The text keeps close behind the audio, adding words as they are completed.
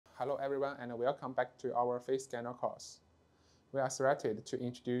Hello everyone and welcome back to our face scanner course. We are thrilled to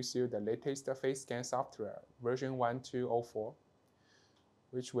introduce you the latest face scan software, version 1204,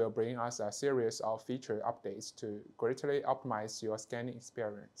 which will bring us a series of feature updates to greatly optimize your scanning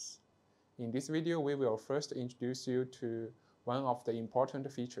experience. In this video, we will first introduce you to one of the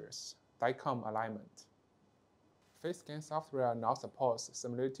important features, DICOM Alignment. Face scan software now supports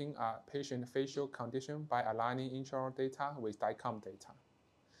simulating a patient facial condition by aligning intraoral data with DICOM data.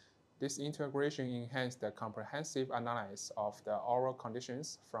 This integration enhances the comprehensive analysis of the oral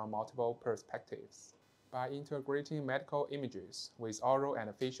conditions from multiple perspectives. By integrating medical images with oral and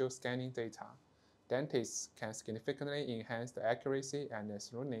facial scanning data, dentists can significantly enhance the accuracy and the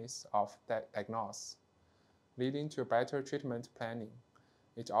smoothness of the diagnosis, leading to better treatment planning.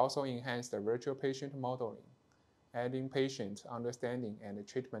 It also enhances the virtual patient modeling, adding patient understanding and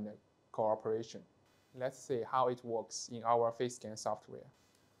treatment cooperation. Let's see how it works in our face scan software.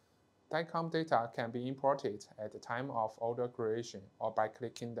 DICOM data can be imported at the time of order creation or by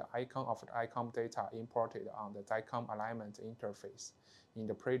clicking the icon of the DICOM data imported on the DICOM Alignment interface in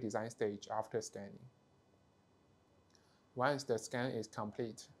the pre-design stage after scanning. Once the scan is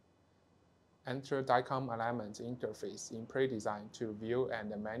complete, enter DICOM Alignment interface in pre-design to view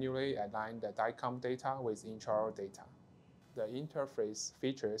and manually align the DICOM data with intraoral data. The interface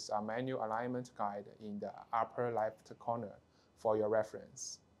features a manual alignment guide in the upper left corner for your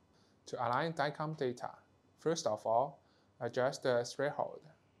reference. To align DICOM data, first of all, adjust the threshold.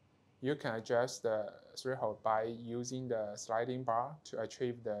 You can adjust the threshold by using the sliding bar to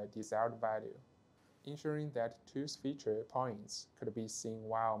achieve the desired value, ensuring that tooth feature points could be seen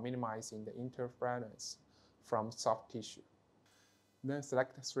while minimizing the interference from soft tissue. Then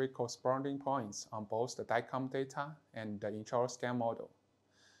select 3 corresponding points on both the DICOM data and the intraoral scan model.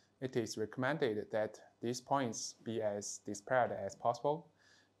 It is recommended that these points be as disparate as possible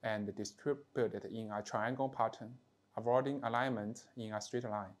and distributed in a triangle pattern, avoiding alignment in a straight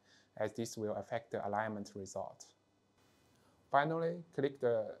line, as this will affect the alignment result. Finally, click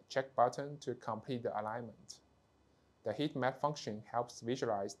the check button to complete the alignment. The heat map function helps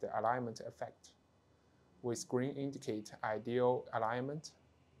visualize the alignment effect, with green indicate ideal alignment.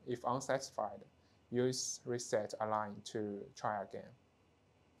 If unsatisfied, use Reset Align to try again.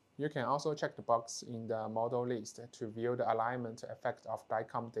 You can also check the box in the model list to view the alignment effect of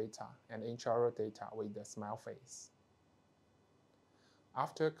DICOM data and intraoral data with the smile face.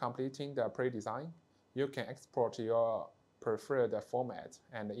 After completing the pre-design, you can export your preferred format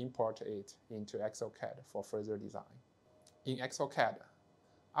and import it into ExcelCAD for further design. In ExcelCAD,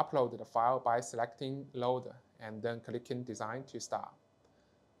 upload the file by selecting Load and then clicking Design to start.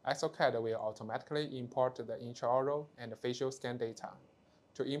 ExcelCAD will automatically import the intraoral and facial scan data.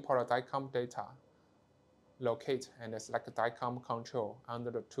 To import DICOM data, locate and select DICOM control under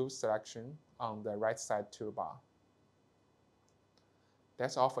the Tool selection on the right side toolbar.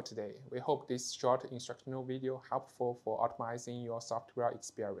 That's all for today. We hope this short instructional video helpful for optimizing your software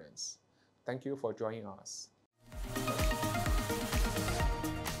experience. Thank you for joining us.